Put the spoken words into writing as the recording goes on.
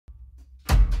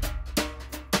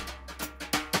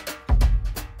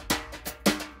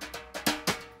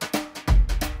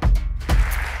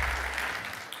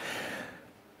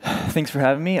Thanks for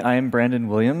having me. I'm Brandon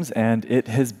Williams, and it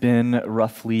has been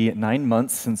roughly 9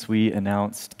 months since we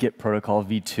announced Git Protocol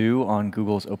v2 on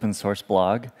Google's open source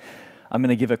blog. I'm going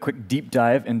to give a quick deep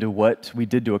dive into what we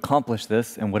did to accomplish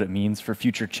this and what it means for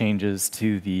future changes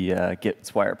to the Git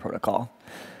wire protocol.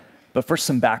 But first,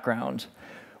 some background.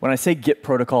 When I say Git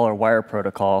protocol or wire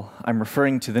protocol, I'm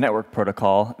referring to the network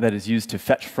protocol that is used to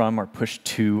fetch from or push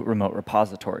to remote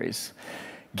repositories.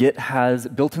 Git has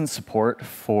built-in support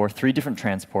for 3 different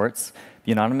transports: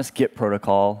 the Anonymous Git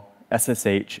protocol,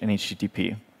 SSH, and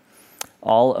HTTP.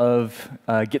 All of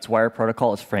Git's wire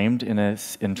protocol is framed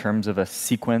in terms of a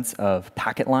sequence of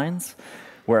packet lines,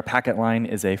 where a packet line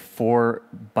is a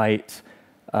 4-byte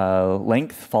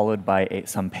length followed by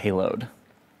some payload.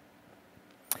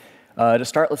 To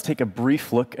start, let's take a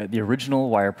brief look at the original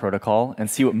wire protocol and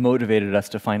see what motivated us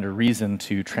to find a reason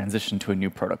to transition to a new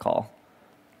protocol.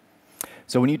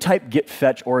 So when you type git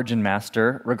fetch origin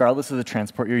master, regardless of the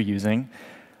transport you're using,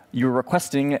 you're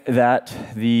requesting that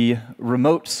the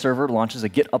remote server launches a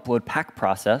git upload pack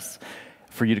process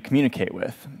for you to communicate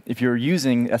with. If you're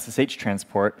using SSH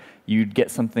transport, you'd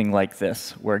get something like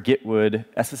this, where Git would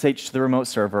SSH to the remote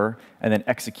server and then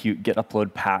execute git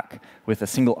upload pack with a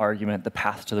single argument, the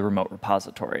path to the remote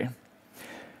repository.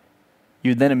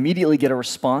 You'd then immediately get a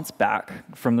response back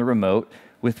from the remote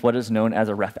with what is known as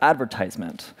a ref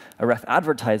advertisement. A ref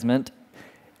advertisement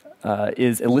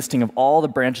is a listing of all the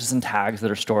branches and tags that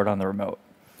are stored on the remote.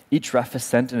 Each ref is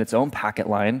sent in its own packet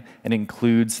line and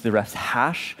includes the ref's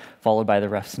hash followed by the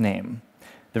ref's name.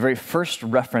 The very first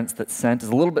reference that's sent is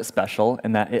a little bit special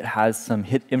in that it has some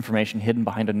information hidden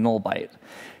behind a null byte.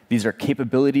 These are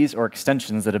capabilities or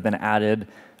extensions that have been added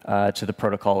to the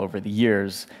protocol over the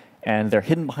years. And they're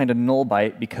hidden behind a null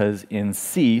byte because in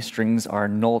C, strings are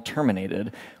null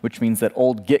terminated, which means that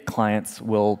old Git clients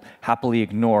will happily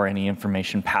ignore any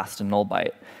information past a null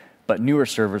byte. But newer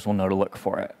servers will know to look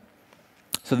for it.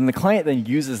 So then the client then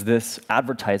uses this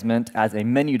advertisement as a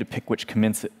menu to pick which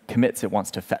commits it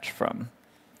wants to fetch from.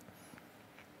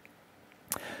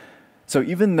 So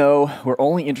even though we're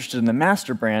only interested in the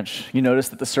master branch, you notice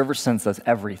that the server sends us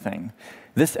everything.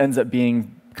 This ends up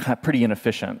being pretty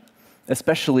inefficient,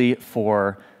 especially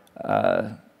for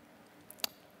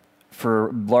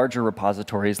larger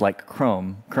repositories like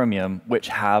Chromium, which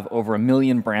have over 1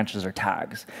 million branches or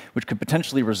tags, which could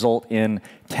potentially result in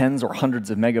tens or hundreds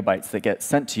of megabytes that get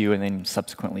sent to you and then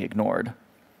subsequently ignored.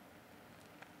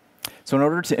 So in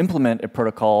order to implement a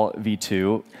protocol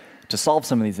v2 to solve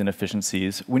some of these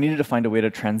inefficiencies, we needed to find a way to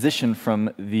transition from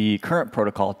the current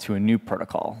protocol to a new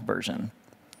protocol version.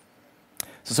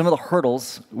 So some of the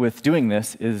hurdles with doing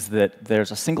this is that there's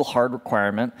a single hard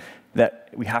requirement that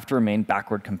we have to remain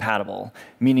backward compatible,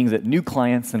 meaning that new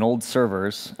clients and old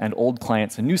servers and old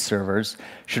clients and new servers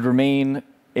should remain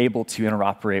able to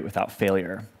interoperate without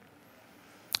failure.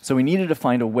 So we needed to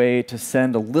find a way to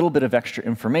send a little bit of extra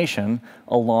information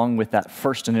along with that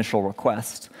first initial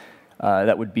request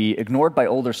that would be ignored by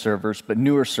older servers, but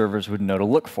newer servers would know to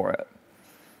look for it.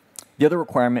 The other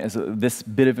requirement is that this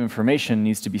bit of information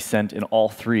needs to be sent in all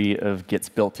 3 of Git's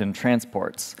built-in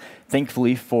transports.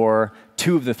 Thankfully, for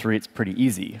 2 of the 3, it's pretty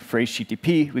easy. For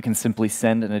HTTP, we can simply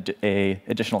send an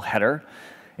additional header.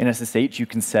 In SSH, you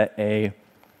can set an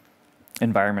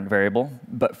environment variable.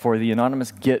 But for the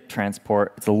Anonymous Git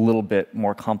transport, it's a little bit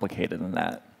more complicated than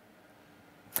that.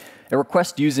 A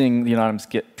request using the Anonymous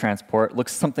Git transport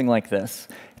looks something like this.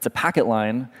 It's a packet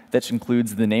line that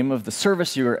includes the name of the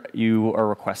service you are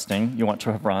requesting, you want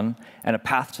to have run, and a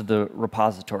path to the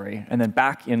repository. And then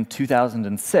back in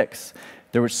 2006,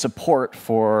 there was support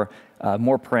for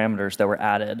more parameters that were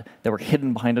added that were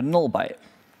hidden behind a null byte.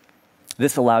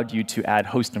 This allowed you to add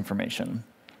host information.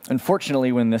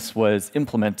 Unfortunately, when this was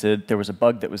implemented, there was a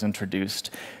bug that was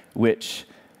introduced, which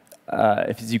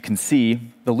as you can see,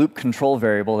 the loop control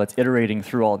variable that's iterating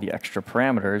through all the extra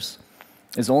parameters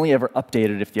is only ever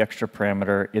updated if the extra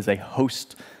parameter is a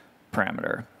host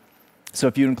parameter. So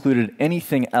if you included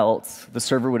anything else, the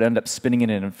server would end up spinning in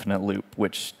an infinite loop,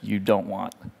 which you don't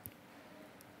want.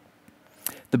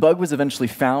 The bug was eventually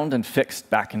found and fixed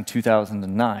back in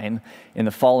 2009 in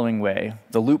the following way.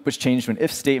 The loop was changed to an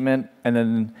if statement, and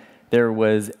then there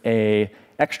was an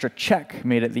extra check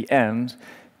made at the end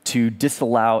to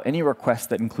disallow any request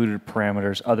that included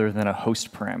parameters other than a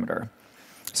host parameter.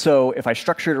 So if I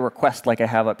structured a request like I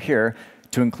have up here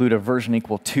to include a version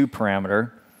equal 2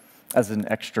 parameter as an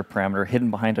extra parameter hidden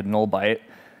behind a null byte,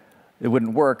 it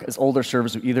wouldn't work, as older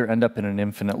servers would either end up in an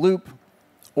infinite loop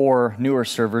or newer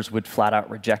servers would flat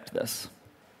out reject this.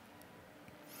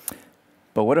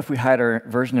 But what if we hide our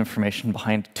version information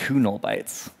behind 2 null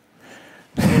bytes?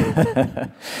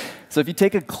 So if you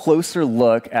take a closer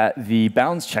look at the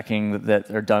bounds checking that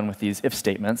are done with these if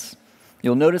statements,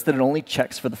 you'll notice that it only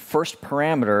checks for the first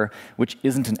parameter, which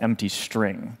isn't an empty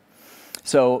string.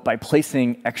 So by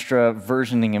placing extra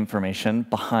versioning information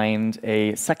behind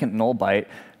a second null byte,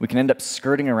 we can end up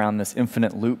skirting around this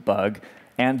infinite loop bug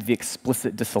and the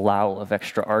explicit disallowal of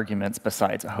extra arguments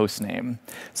besides a host name.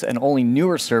 So, and only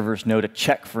newer servers know to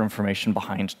check for information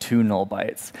behind 2 null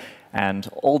bytes. And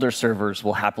older servers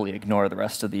will happily ignore the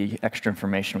rest of the extra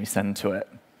information we send to it.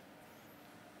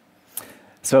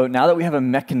 So now that we have a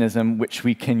mechanism which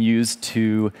we can use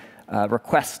to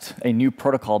request a new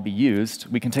protocol be used,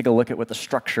 we can take a look at what the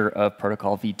structure of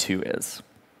protocol v2 is.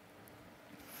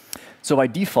 So by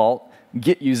default,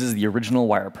 Git uses the original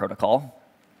wire protocol.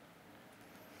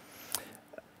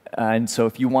 And so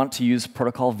if you want to use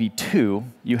protocol v2,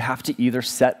 you have to either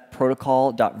set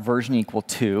protocol.version equal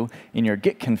 2 in your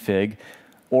Git config,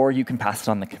 or you can pass it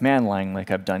on the command line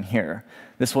like I've done here.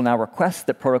 This will now request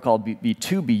that protocol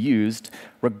v2 be used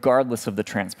regardless of the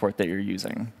transport that you're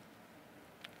using.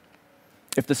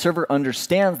 If the server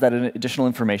understands that additional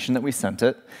information that we sent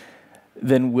it,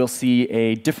 then we'll see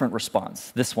a different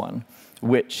response, this one,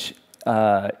 which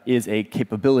is a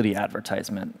capability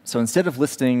advertisement. So instead of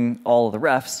listing all of the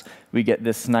refs, we get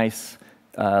this nice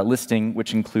listing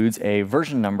which includes a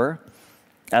version number,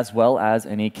 as well as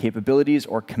any capabilities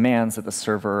or commands that the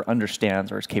server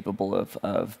understands or is capable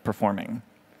of performing.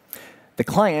 The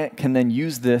client can then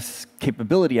use this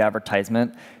capability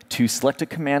advertisement to select a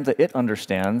command that it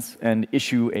understands and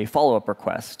issue a follow-up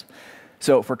request.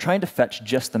 So if we're trying to fetch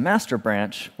just the master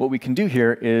branch, what we can do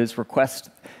here is request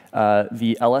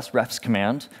the ls-refs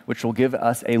command, which will give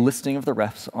us a listing of the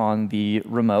refs on the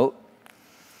remote.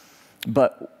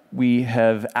 But we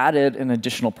have added an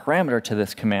additional parameter to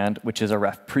this command, which is a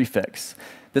ref prefix.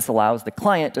 This allows the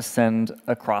client to send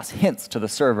across hints to the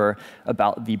server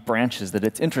about the branches that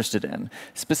it's interested in.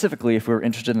 Specifically, if we were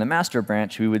interested in the master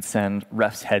branch, we would send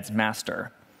refs heads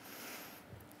master.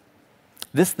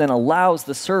 This then allows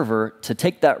the server to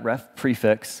take that ref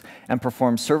prefix and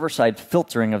perform server-side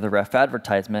filtering of the ref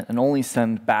advertisement and only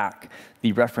send back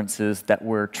the references that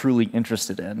we're truly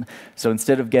interested in. So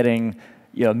instead of getting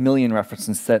a million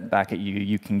references sent back at you,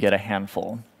 you can get a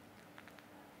handful.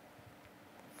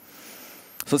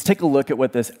 So let's take a look at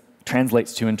what this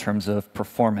translates to in terms of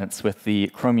performance with the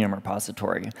Chromium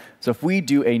repository. So if we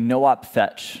do a no-op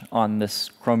fetch on this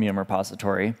Chromium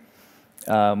repository,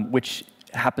 which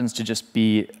happens to just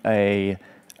be a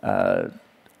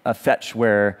fetch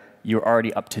where you're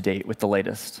already up to date with the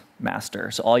latest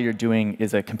master. So all you're doing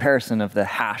is a comparison of the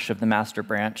hash of the master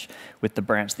branch with the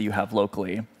branch that you have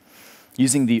locally.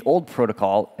 Using the old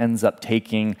protocol ends up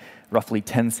taking roughly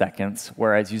 10 seconds,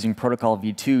 whereas using protocol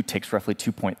v2 takes roughly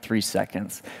 2.3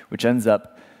 seconds, which ends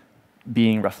up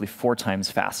being roughly 4 times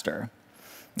faster.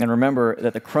 And remember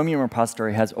that the Chromium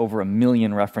repository has over 1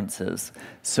 million references.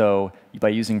 So by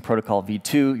using protocol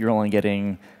v2, you're only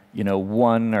getting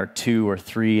 1 or 2 or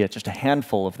 3, just a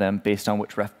handful of them based on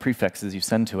which ref prefixes you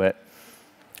send to it.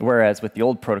 Whereas with the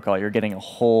old protocol, you're getting a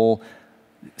whole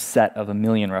set of 1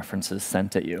 million references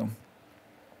sent at you.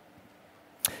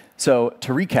 So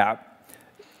to recap,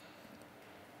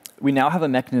 we now have a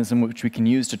mechanism which we can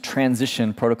use to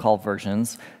transition protocol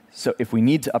versions. So if we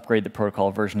need to upgrade the protocol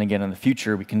version again in the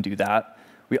future, we can do that.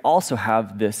 We also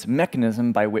have this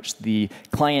mechanism by which the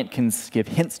client can give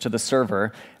hints to the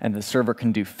server, and the server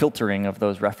can do filtering of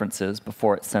those references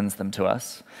before it sends them to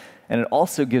us. And it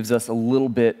also gives us a little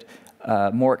bit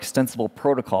more extensible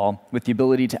protocol with the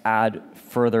ability to add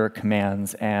further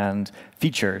commands and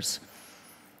features,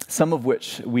 some of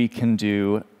which we can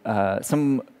do.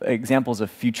 Some examples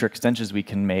of future extensions we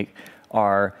can make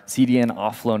are CDN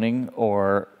offloading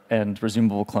and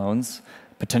resumable clones,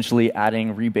 potentially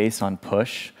adding rebase on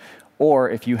push, or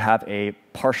if you have a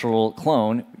partial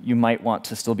clone, you might want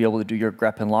to still be able to do your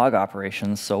grep and log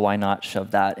operations, so why not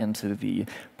shove that into the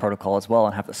protocol as well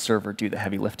and have the server do the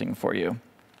heavy lifting for you.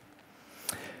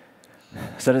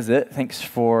 So that is it. Thanks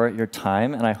for your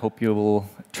time, and I hope you will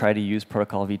try to use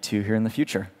protocol v2 here in the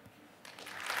future.